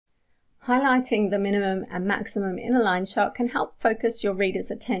Highlighting the minimum and maximum in a line chart can help focus your reader's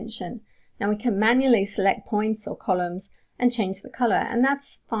attention. Now we can manually select points or columns and change the color, and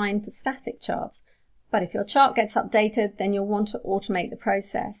that's fine for static charts. But if your chart gets updated, then you'll want to automate the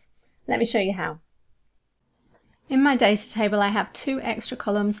process. Let me show you how. In my data table, I have two extra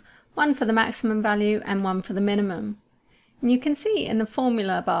columns, one for the maximum value and one for the minimum. And you can see in the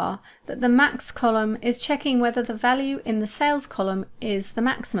formula bar that the max column is checking whether the value in the sales column is the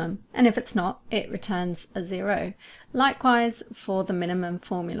maximum, and if it's not, it returns a 0. Likewise for the minimum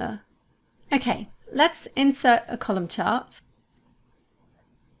formula. Okay, let's insert a column chart.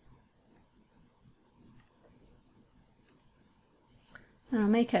 I'll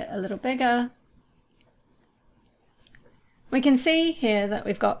make it a little bigger. We can see here that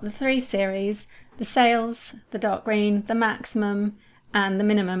we've got the three series, the sales, the dark green, the maximum and the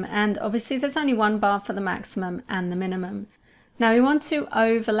minimum, and obviously there's only one bar for the maximum and the minimum. Now we want to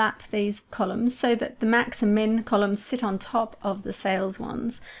overlap these columns so that the max and min columns sit on top of the sales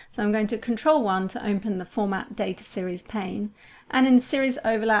ones. So I'm going to Control 1 to open the Format Data Series pane, and in Series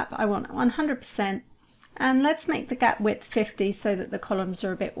Overlap I want 100%, and let's make the gap width 50 so that the columns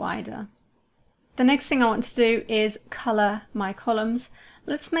are a bit wider. The next thing I want to do is color my columns.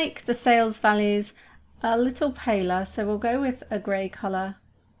 Let's make the sales values a little paler, so we'll go with a grey color,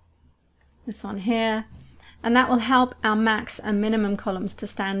 this one here, and that will help our max and minimum columns to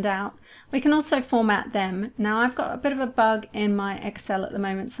stand out. We can also format them. Now I've got a bit of a bug in my Excel at the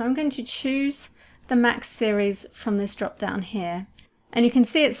moment, so I'm going to choose the max series from this drop down here, and you can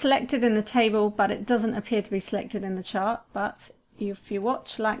see it's selected in the table but it doesn't appear to be selected in the chart, but if you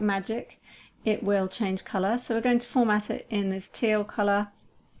watch like magic it will change color. So we're going to format it in this teal color,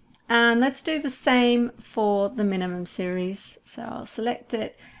 and let's do the same for the minimum series. So I'll select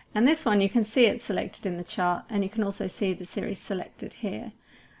it, and this one you can see it's selected in the chart, and you can also see the series selected here.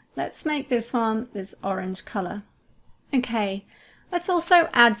 Let's make this one this orange color. Okay, let's also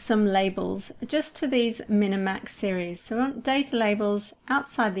add some labels just to these min and max series. So we want data labels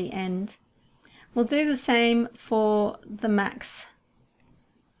outside the end. We'll do the same for the max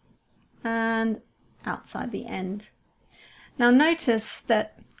and outside the end. Now notice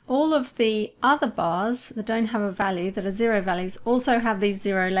that all of the other bars that don't have a value, that are 0 values, also have these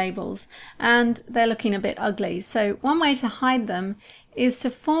 0 labels, and they're looking a bit ugly. So one way to hide them is to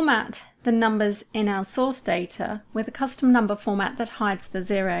format the numbers in our source data with a custom number format that hides the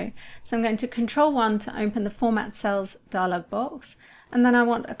 0. So I'm going to Control 1 to open the Format Cells dialog box, and then I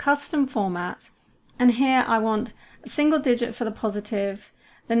want a custom format, and here I want a single digit for the positive,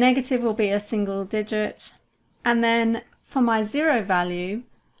 the negative will be a single digit, and then for my 0 value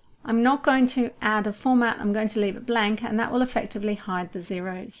I'm not going to add a format, I'm going to leave it blank, and that will effectively hide the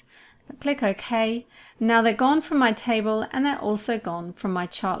zeros. But click OK. Now they're gone from my table and they're also gone from my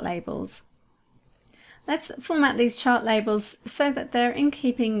chart labels. Let's format these chart labels so that they're in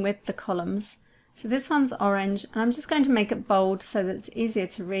keeping with the columns. So this one's orange, and I'm just going to make it bold so that it's easier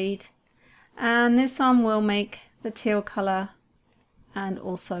to read. And this one will make the teal color and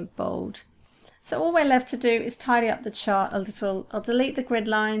also bold. So all we're left to do is tidy up the chart a little. I'll delete the grid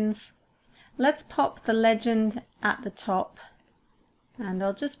lines. Let's pop the legend at the top, and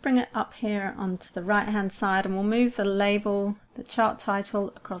I'll just bring it up here onto the right hand side, and we'll move the label, the chart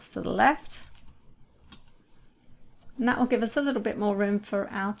title, across to the left, and that will give us a little bit more room for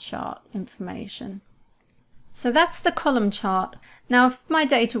our chart information. So that's the column chart. Now if my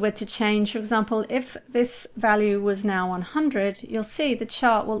data were to change, for example, if this value was now 100, you'll see the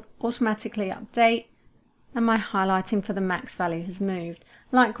chart will automatically update and my highlighting for the max value has moved.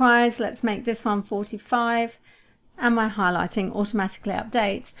 Likewise, let's make this one 45 and my highlighting automatically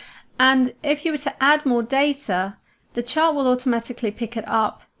updates. And if you were to add more data, the chart will automatically pick it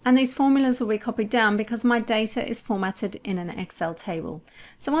up, and these formulas will be copied down because my data is formatted in an Excel table.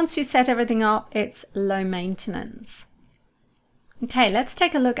 So once you set everything up, it's low maintenance. Okay, let's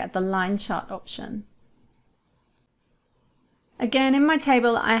take a look at the line chart option. Again, in my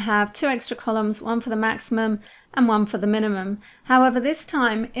table I have two extra columns, one for the maximum and one for the minimum. However, this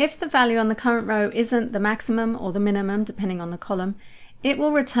time, if the value on the current row isn't the maximum or the minimum, depending on the column, it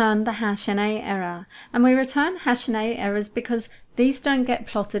will return the -NA error. And we return -NA errors because these don't get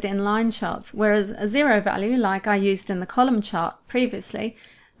plotted in line charts, whereas a 0 value, like I used in the column chart previously,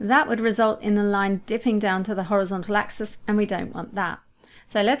 that would result in the line dipping down to the horizontal axis, and we don't want that.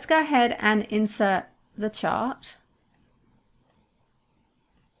 So let's go ahead and insert the chart.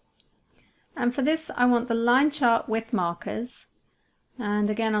 And for this I want the line chart with markers, and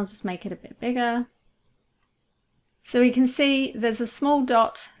again I'll just make it a bit bigger. So we can see there's a small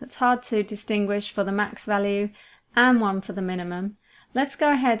dot that's hard to distinguish for the max value and one for the minimum. Let's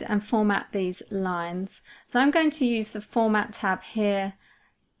go ahead and format these lines. So I'm going to use the Format tab here,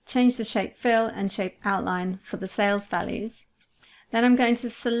 change the Shape Fill and Shape Outline for the sales values. Then I'm going to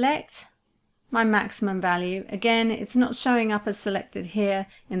select my maximum value. Again, it's not showing up as selected here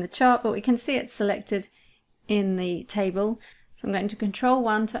in the chart, but we can see it's selected in the table. So I'm going to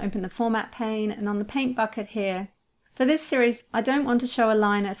Control-1 to open the Format pane, and on the paint bucket here, for this series I don't want to show a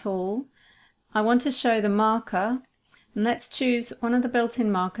line at all. I want to show the marker, and let's choose one of the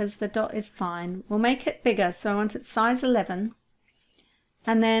built-in markers. The dot is fine. We'll make it bigger, so I want it size 11.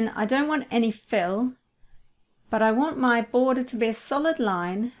 And then I don't want any fill, but I want my border to be a solid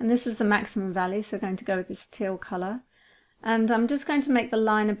line, and this is the maximum value, so I'm going to go with this teal color. And I'm just going to make the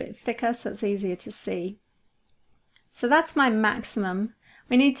line a bit thicker so it's easier to see. So that's my maximum.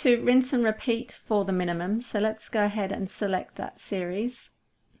 We need to rinse and repeat for the minimum, so let's go ahead and select that series.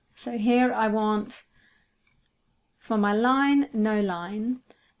 So here I want, for my line, no line.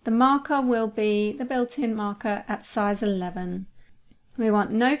 The marker will be the built-in marker at size 11. We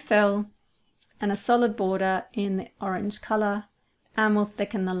want no fill and a solid border in the orange color, and we'll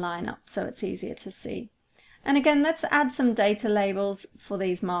thicken the line up so it's easier to see. And again, let's add some data labels for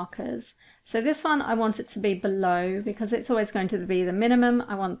these markers. So this one I want it to be below because it's always going to be the minimum.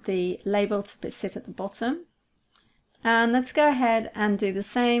 I want the label to sit at the bottom. And let's go ahead and do the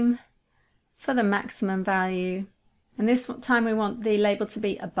same for the maximum value. And this time we want the label to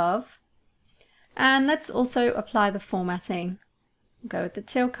be above. And let's also apply the formatting. Go with the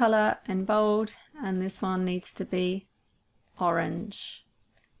teal color and bold, and this one needs to be orange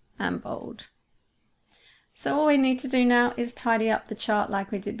and bold. So all we need to do now is tidy up the chart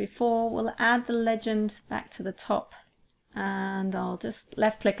like we did before. We'll add the legend back to the top, and I'll just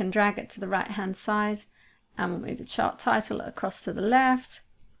left click and drag it to the right hand side, and we'll move the chart title across to the left.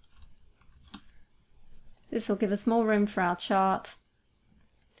 This will give us more room for our chart.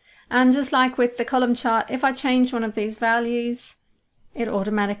 And just like with the column chart, if I change one of these values, it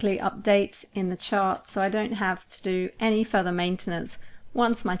automatically updates in the chart, so I don't have to do any further maintenance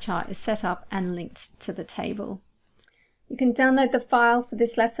once my chart is set up and linked to the table. You can download the file for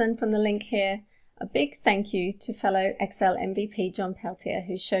this lesson from the link here. A big thank you to fellow Excel MVP John Peltier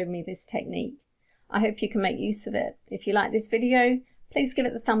who showed me this technique. I hope you can make use of it. If you like this video, please give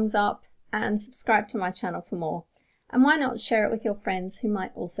it the thumbs up and subscribe to my channel for more. And why not share it with your friends who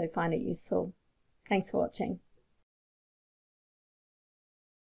might also find it useful. Thanks for watching.